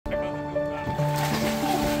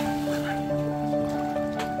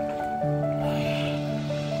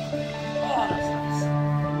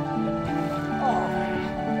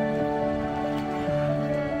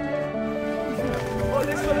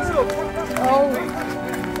cold.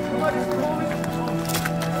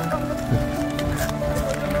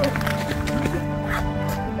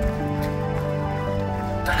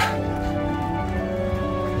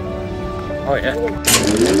 Oh yeah.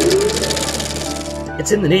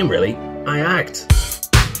 It's in the name really. I act.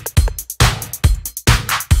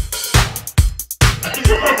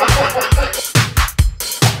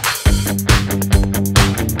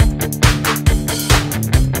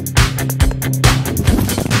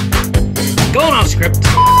 Going off script.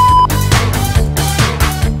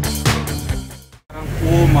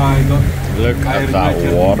 Oh my god. Look at that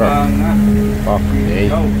water. Fuck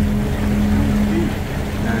me.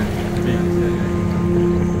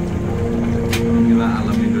 Inilah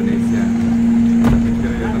alam Indonesia.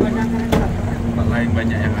 Tempat lain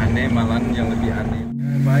banyak yang aneh, malahan yang lebih aneh.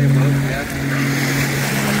 Bahaya banget ya.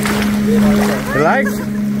 You like?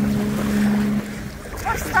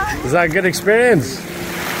 Was that a good experience?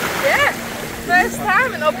 Yeah, first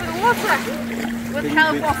time in open water with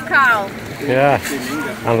help of Carl. Yeah,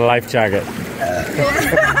 and a life jacket.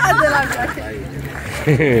 The life jacket.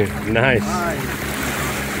 Nice.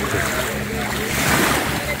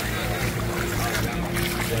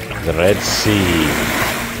 The Red Sea.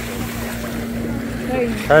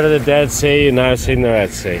 Heard of the Dead Sea, and now I've seen the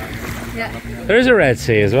Red Sea. Yeah. There's a Red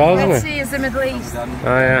Sea as well, isn't Red there? Sea is the Middle East. Oh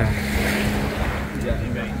yeah.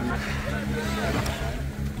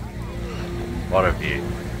 What a view.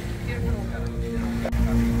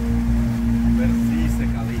 Bersih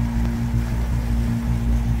sekali.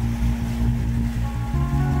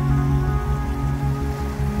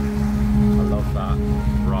 I love that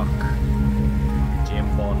rock.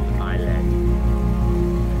 Jambon Island.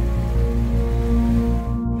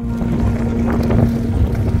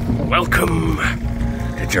 Welcome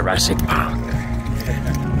to Jurassic Park.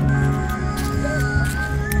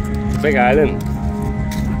 Big island.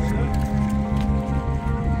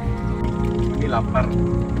 Ini lapar.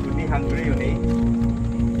 Ini hungry ini.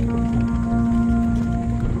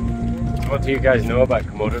 What do you guys know about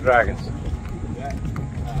Komodo dragons?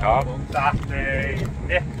 Oh, That they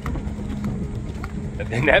nip, the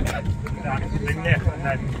net. they nip and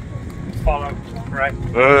then follow prey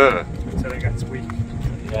until it gets weak.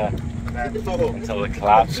 Yeah. And then Until it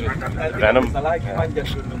collapses with venom. Salah panjat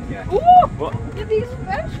gunungnya. What? Look at these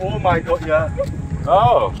fish. Oh my god ya.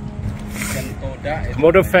 Oh, Ikan toda.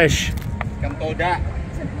 Komodo fish. Ikan toda.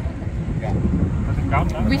 doesn't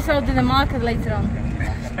count now. We sold in the market later on.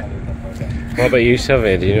 What about you,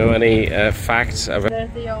 Sylvia? Do you know any facts about? They're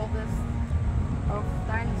the oldest of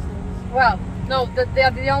dinosaurs. Well, no, they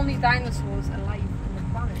are the only dinosaurs alive on the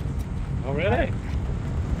planet. Oh, really?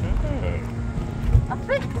 I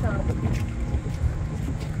think so.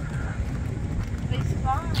 They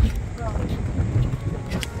spawned from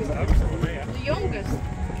the youngest.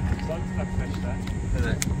 That fish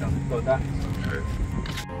there. Ikan toda.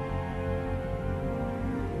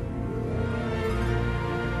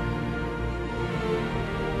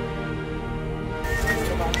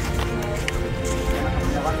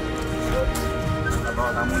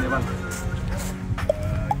 Bawa tamu nih bang.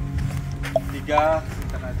 3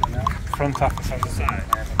 ikan aja. Front office on the side.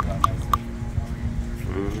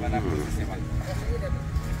 Mana posisi bang?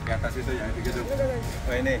 Di atas itu ya, di gedung.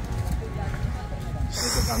 Oh ini.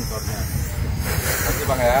 Itu kantornya. Kasih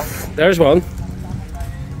bang ya. There's one.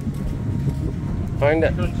 Find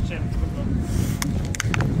it. Good chin.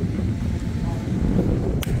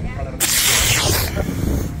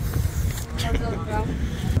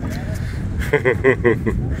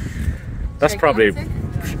 That's probably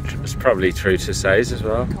it's probably true to size as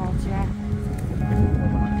well. God, yeah.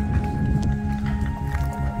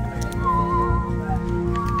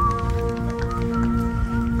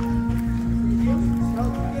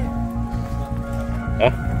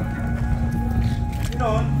 Huh?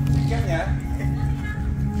 Don, tiketnya.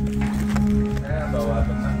 Saya bawa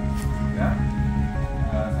teman, ya.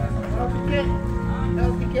 Saya sama tiket.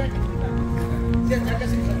 Tahu tiket. Siap jaga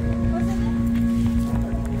sini.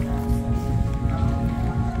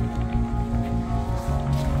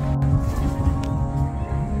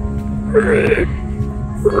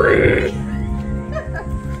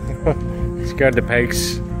 Scared the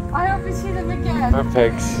pigs. I hope we see them again. Our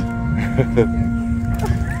pigs.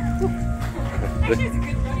 Actually, it's a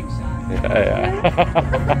good running shot. Yeah.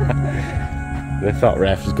 They thought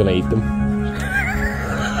Ref was gonna eat them.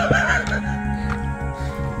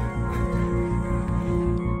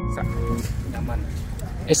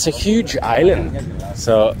 It's a huge island.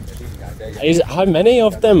 So, how many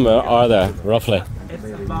of them are there roughly? It's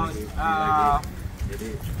about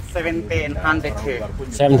 1700 here.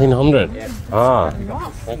 1700. Yes. Ah,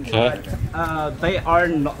 okay. They are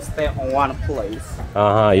not stay on one place.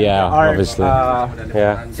 Yeah, Are, obviously.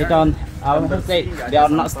 Yeah. They don't. I would say they are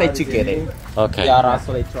not stay together. Okay. They are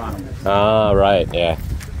isolated animals. Ah, right. Yeah.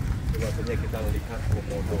 Biasanya kita lihat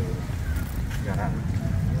komodo sekarang.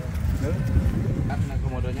 Karena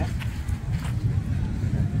komodonya.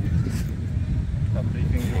 Kita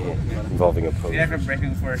briefing dulu. Involving a pose. We have a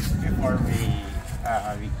briefing first before we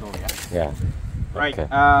go. Yeah. Yeah. Right. Okay.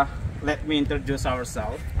 Let me introduce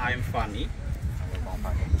ourselves. I'm Fanny.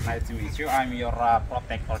 Nice to meet you. I'm your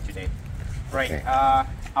protector today. Right. Okay.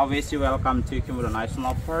 I wish you welcome to Komodo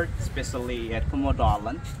National Park, especially at Komodo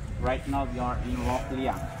Island. Right now we are in Loch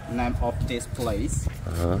Liang, name of this place.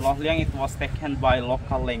 Loch Liang, it was taken by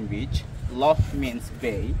local language. Loch means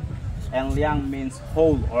bay, and Liang means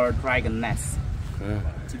hole or dragon nest.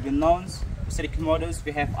 To be known, the Komodos,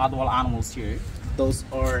 we have other animals here. Those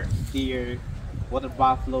are deer, water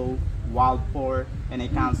buffalo, wild boar, any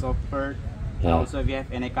kinds of bird. Also we have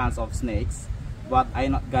any kinds of snakes, but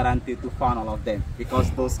I'm not guaranteed to find all of them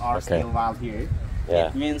because those are still wild here.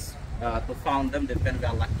 It means to find them depend we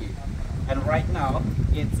are lucky. And right now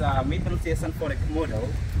it's mating season for the Komodo.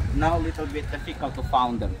 Now a little bit difficult to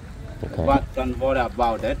find them, but don't worry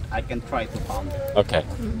about it. I can try to find them. Okay.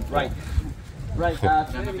 Right.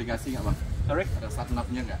 Ada navigasi nggak bang? Sorry? Ada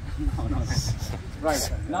sat-navnya nggak? No. Right.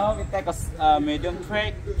 Now we take a medium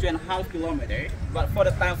trek 2.5 kilometers, but for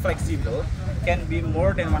the time flexible, can be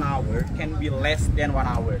more than 1 hour, can be less than 1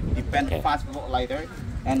 hour. Depend fast walk later,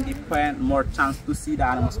 and depend more chance to see the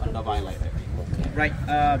animals on the way later. Right.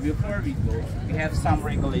 Before we go, we have some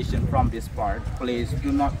regulation from this part. Please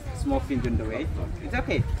do not smoke in the way. It's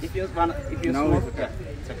okay if you smoke.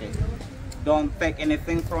 It's okay. Don't take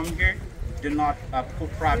anything from here. Do not put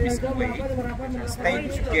rubbish away. Stay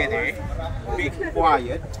together. Be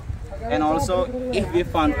quiet. And also, if we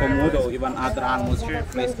find Komodo, even other animals here,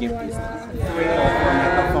 please keep distance.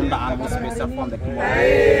 From the animal space from the Komodo.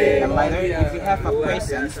 And later, if you have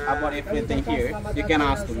questions about everything here, you can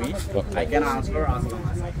ask to me. I can answer as long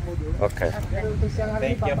as I can. Okay.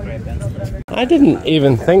 Thank you, friends. I didn't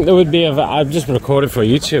even think there would be I've just recorded for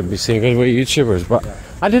YouTube, you see, because we're YouTubers, but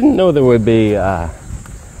I didn't know there would be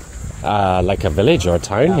like a village or a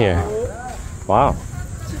town here. Wow.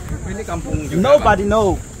 Nobody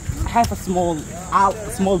knows. Have a small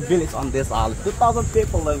village on this island. 2,000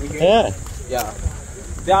 people live here. Yeah.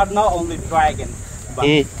 They are not only dragons, but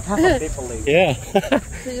have a people live. Yeah.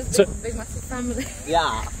 So, big massive family.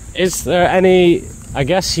 Yeah. Is there any? I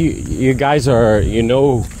guess you guys are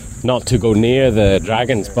not to go near the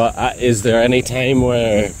dragons, but is there any time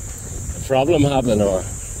where a problem happen or?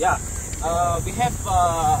 Yeah. We have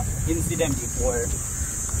incident before.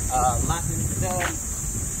 Last incident,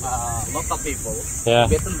 local people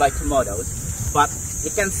bitten by komodos, but he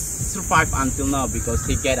can survive until now because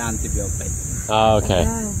he get antibiotic. Oh, okay.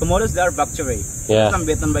 Komodos, they are bacteria. Some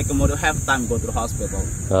bitten by komodo have time go to the hospital.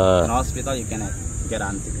 In hospital you can get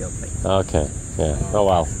antibiotic. Okay. Yeah. Oh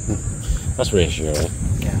wow. That's reassuring.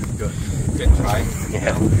 Yeah. Good try.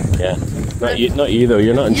 Yeah. Not you though.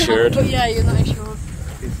 You're not insured. Yeah, you're not insured.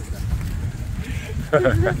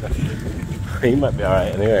 You might be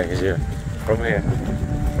alright anyway because you're from here.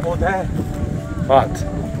 Oh, there. What?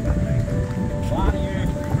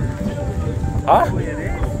 Huh?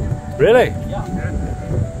 Really?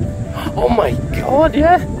 Yeah. Oh my god,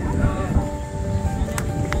 yeah.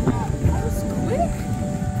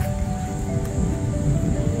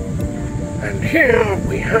 And here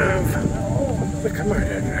we have the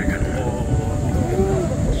Komodo dragon.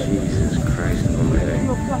 Jesus Christ almighty.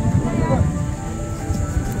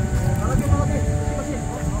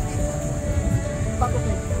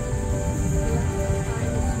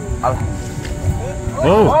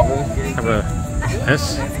 Oh, have a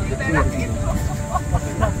yes.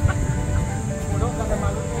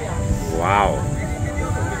 Wow.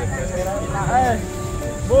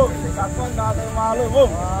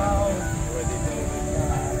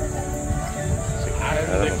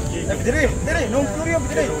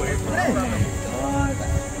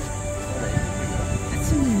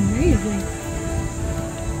 That's amazing.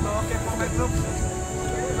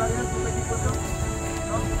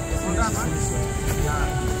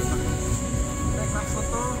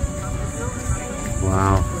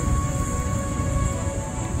 Wow.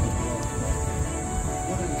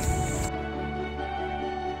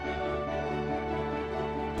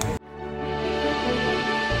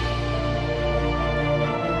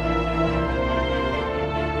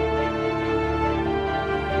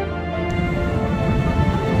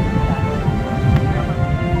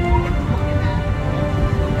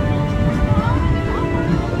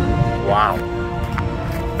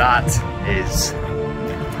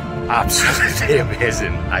 absolutely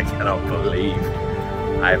amazing. I cannot believe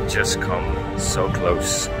I've just come so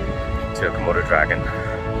close to a Komodo dragon.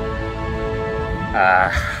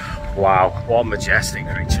 Wow, what majestic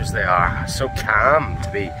creatures they are. So calm to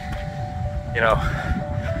be, you know,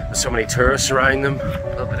 there's so many tourists around them, a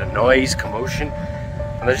little bit of noise, commotion,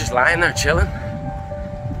 and they're just lying there chilling.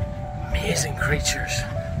 Amazing creatures.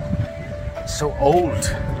 So old,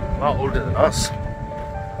 a lot older than us.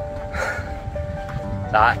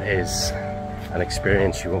 That is an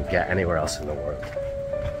experience you won't get anywhere else in the world.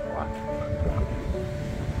 Wow.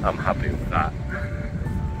 I'm happy with that.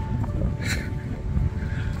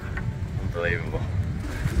 Unbelievable.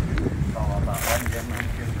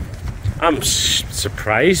 I'm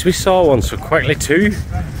surprised we saw one so quickly too.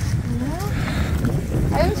 Yeah.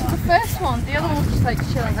 I was the first one, the other one was just like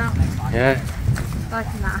chilling out. Yeah. Like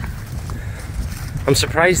nah. I'm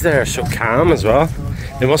surprised they're so calm as well.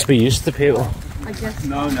 They must be used to people. I guess.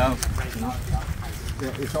 No.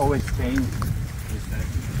 It's always changed.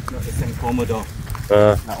 It's in Komodo.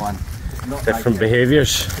 That one. Not Different like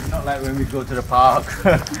behaviours. Not like when we go to the park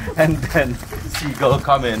and then seagull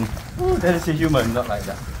come in. Oh, there is a human. Not like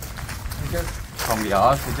that. They just from the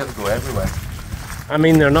arch, they just go everywhere. I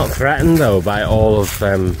mean, they're not threatened though by all of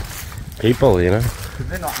people, you know.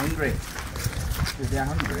 They're not hungry. If they're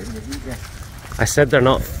hungry, they eat them. I said they're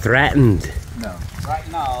not threatened. No. Right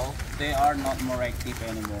now, they are not more active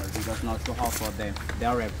anymore because not too hot for them. They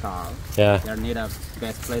are reptiles. Yeah. They need a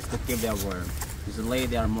best place to keep their worm. Usually,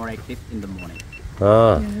 they are more active in the morning.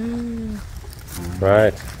 Ah.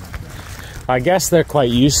 Right. I guess they're quite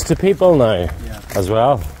used to people now as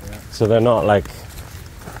well. Yeah. So they're not like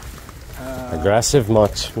aggressive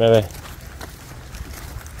much, maybe,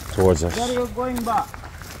 towards us. Where are you going back?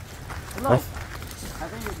 Hello? I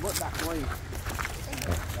think you go that way.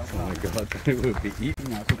 Oh my god, it will be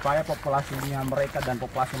eating. Supaya populasinya mereka dan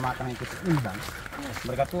populasi makan itu seimbang,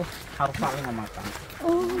 mereka tuh harus saling memakan.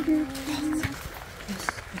 Oh, gitu.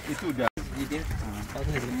 Itu udah.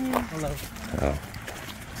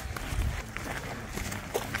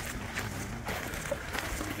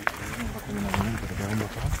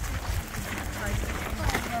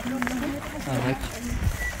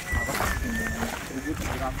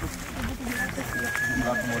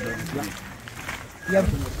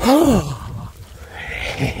 Oh.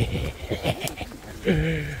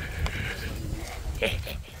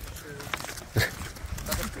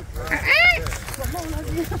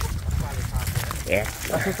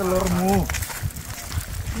 Kasih telurmu.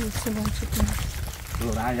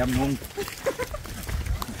 Telur ayammu.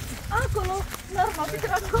 Kalau normal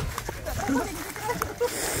pikir aku.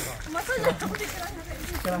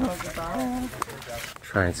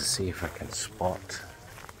 Trying to see if I can spot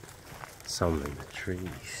some in the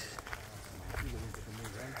trees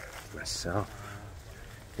myself.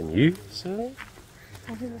 Can you see?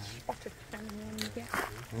 I didn't spot it from yet.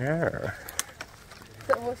 Yeah.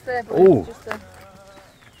 That was there, but Oh. just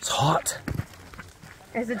It's hot.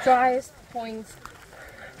 it's the driest point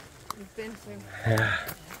we've been to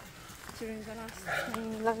during the last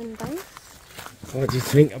 11 days. What do you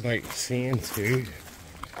think about seeing two?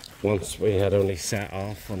 Once we had only set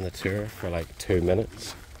off on the tour for like 2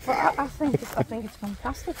 minutes. Well, I think it's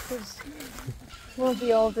fantastic because one of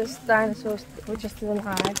the oldest dinosaurs which are still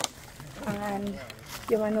alive, and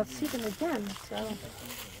you might not see them again. So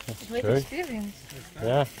it's a great true. experience.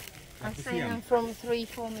 Yeah. I say them from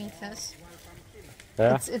 3-4 meters.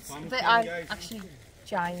 Yeah. They are actually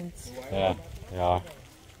giants. Yeah. They are.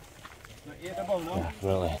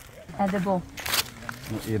 Definitely. Edible.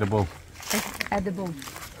 Not eatable. It's edible.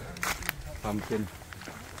 Pumpkin.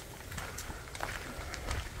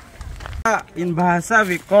 In bahasa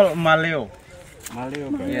we call maleo. Maleo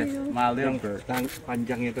bird. Yes, maleo bird.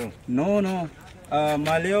 Panjang itu. No.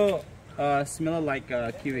 Maleo smell like a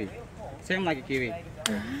kiwi. Same like a kiwi.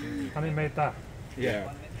 And it made that. Yeah.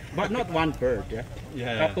 But not one bird, yeah?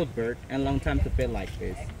 Couple bird and long time to pay like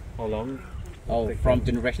this. How long? Oh, from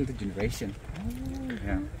generation to generation.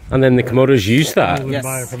 Yeah. And then the Komodos use that Yes. Yes.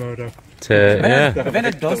 Buy a Komodo. to, yeah.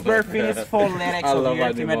 When those birds finish full lyrics over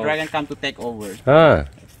here, female dragon come to take over. Ah.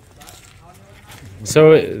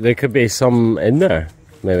 So there could be some in there,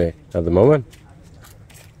 maybe, at the moment.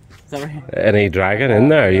 Sorry. Any dragon in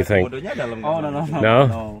there, you think? Oh,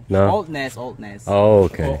 no. No? Old nest. Oh,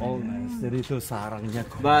 okay.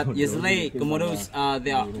 But usually Komodos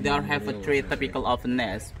they are have a three typical of a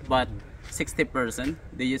nest, but 60%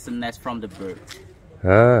 they use the nest from the bird.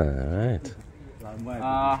 Ah, right.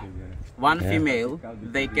 One female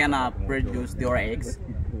they can produce their eggs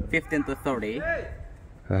 15 to 30.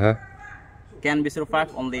 Uh-huh. Can be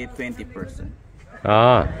survive only 20%.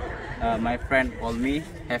 Ah, My friend called me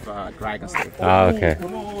have a dragon stick. Ah, okay.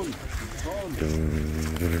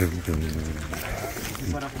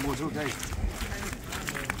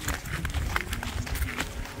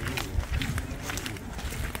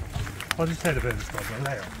 What did you say the bird is called? A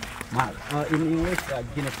layer? In English,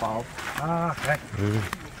 guinea fowl. Ah, okay.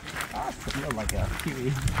 Smell like a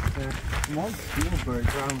kiwi. Small bird,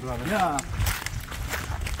 round one. Yeah.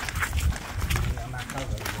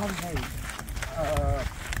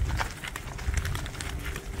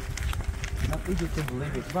 Not easy to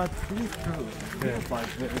believe it, but it's true.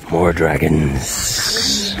 More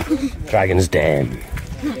dragons. Dragon's Den.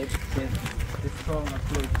 It's from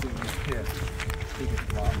close to here.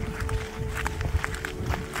 Biggest one.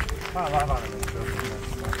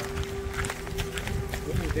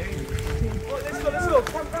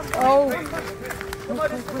 Oh.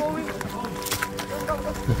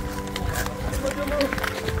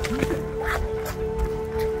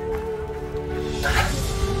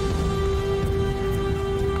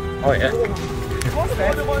 Oh yeah.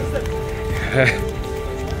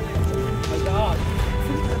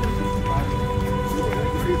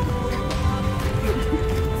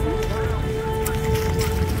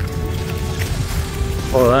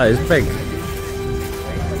 Oh, that is big.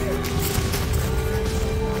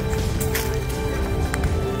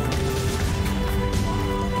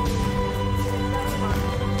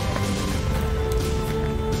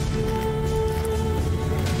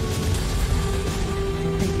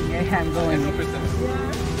 I'm going.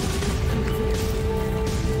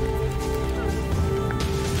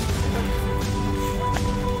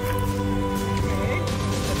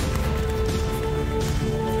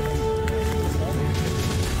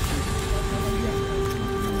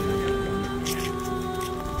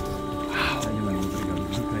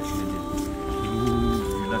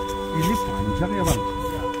 Ini panjang ya bang?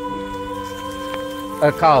 A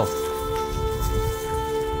cow.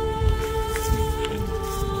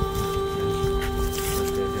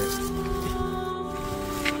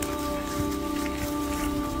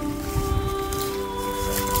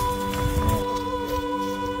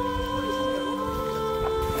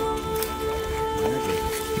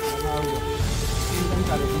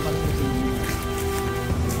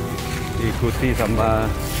 Diikuti sama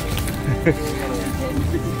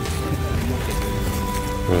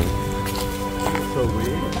so we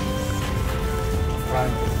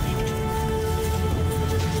run.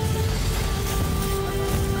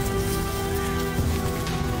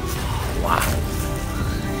 Wow.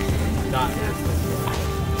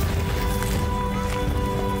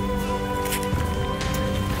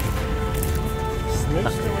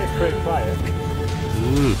 Smells pretty quiet.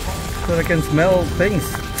 So I can smell things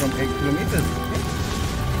from 8 kilometers.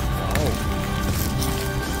 Wow.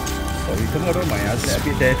 So tomorrow my ass will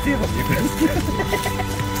be dirty, but you can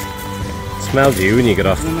Smelled you when you got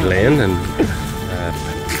off the plane and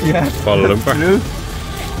Kuala Lumpur.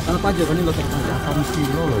 Ano pa dyan? Kanino sa kanya? From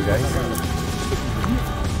zero, guys.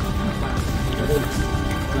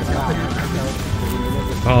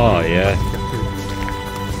 Oh yeah.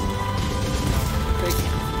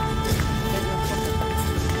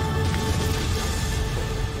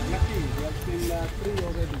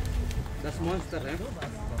 That's monster, eh?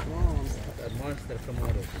 That monster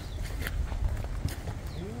komodo.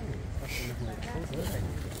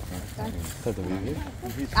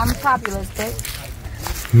 I'm fabulous, babe.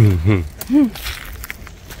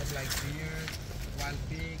 Like deer, wild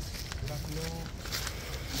pig, buffalo.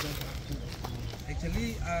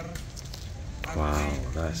 Actually, are Wow,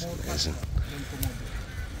 that's amazing.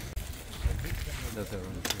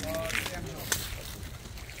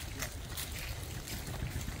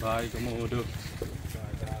 Bye, Komodo.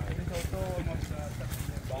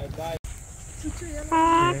 Bye.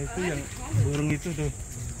 Itu yang burung itu tuh.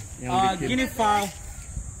 Guinea fowl.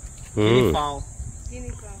 Mm. Fowl.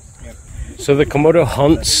 So the Komodo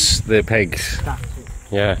hunts the pigs.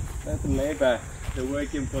 Yeah. That's labor. They're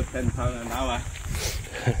working for 10 pounds an hour.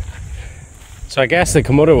 So I guess the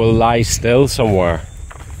Komodo will lie still somewhere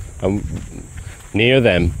near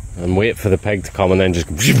them and wait for the pig to come and then just.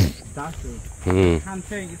 That's true. Mm.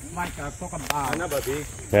 Hunting is like a crocodile. Another big.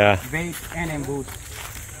 Yeah. Bait and ambush.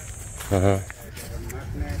 Uh-huh.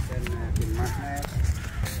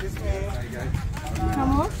 How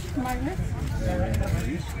much? Magnet? Yeah,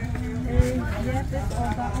 this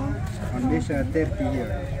or that one? On this 30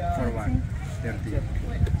 here for one. 30.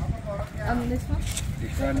 And this one?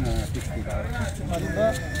 This one 60.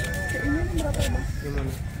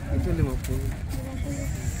 Itu 50.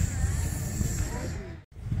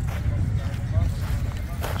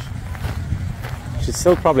 Should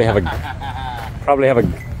still probably have a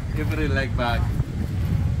Every leg back.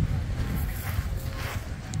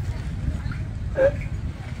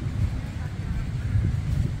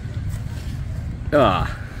 Ah,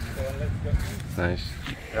 nice.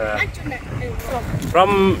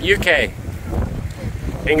 From UK.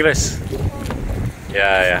 English.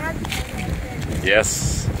 Yeah.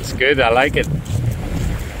 Yes, it's good. I like it.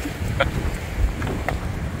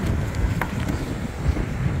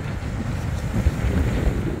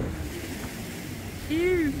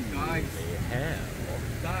 Guys,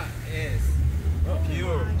 that is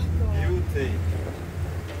pure beauty.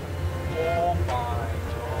 Oh my god.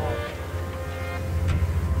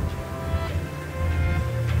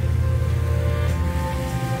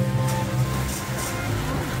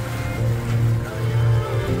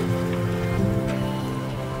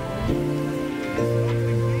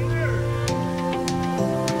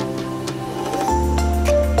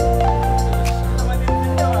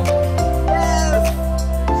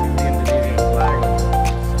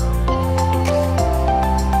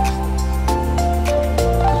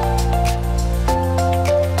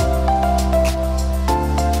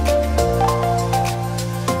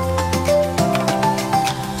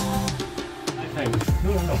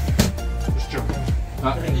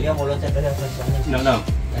 No.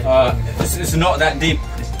 It's not that deep.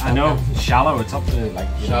 I know, it's shallow, it's up to like...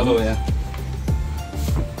 Shallow, yeah.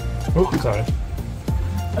 Oh, sorry.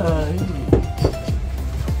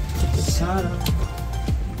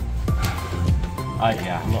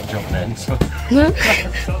 Yeah, I'm not jumping in, so...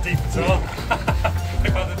 It's not deep at all. I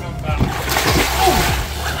got the jump back.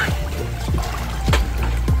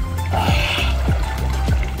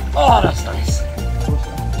 Oh, that's nice.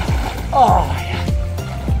 Oh, yeah.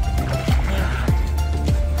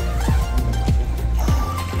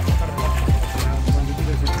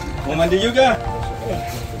 Mau mandi juga?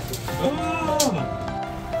 Oh.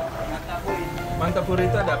 Mantap Puri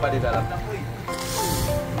itu ada apa di dalam?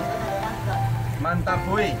 Mantap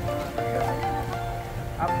Puri.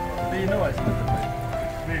 Do you know what is Mantap Puri?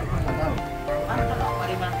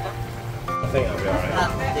 I think I'll be alright.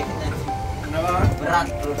 Berat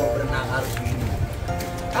kalau mau berenang harus gini.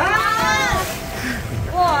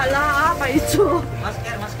 Wah lah, apa itu?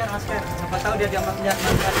 Masker. Siapa tahu dia lihat masker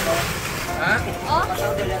di bawah. Hah? Siapa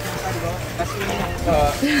tahu dia lihat masker di bawah. Kasih ini.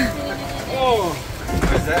 Oh.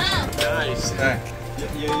 What's that? Nice.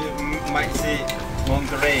 You might see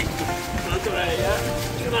Monterey. Monterey, yeah.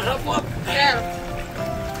 Can I have one? Yeah.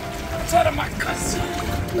 Cara makas.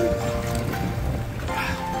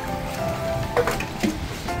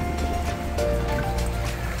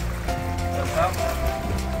 What's up?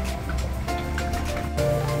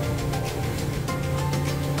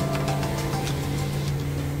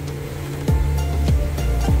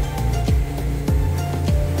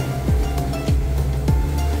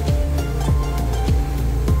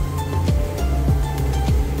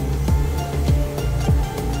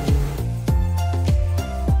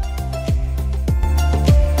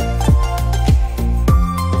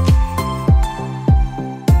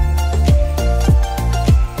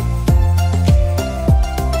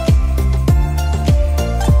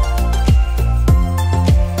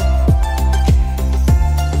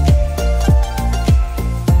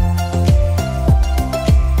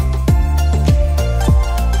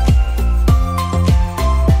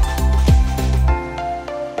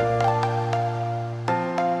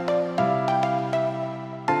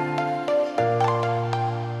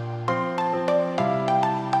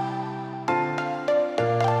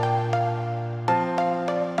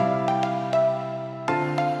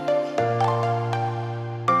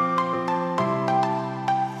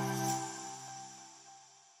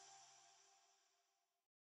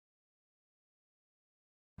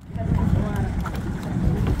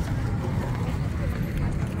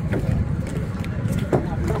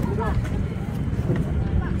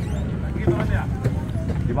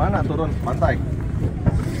 Di mana turun pantai?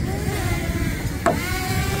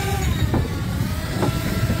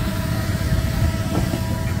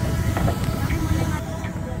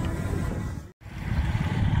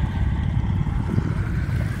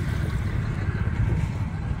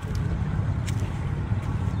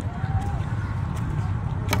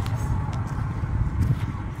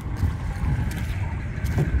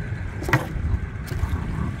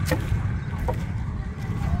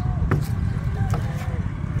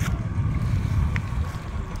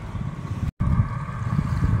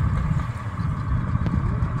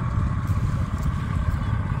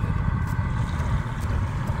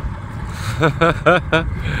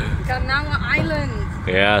 Kanawa Island.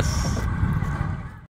 Yes.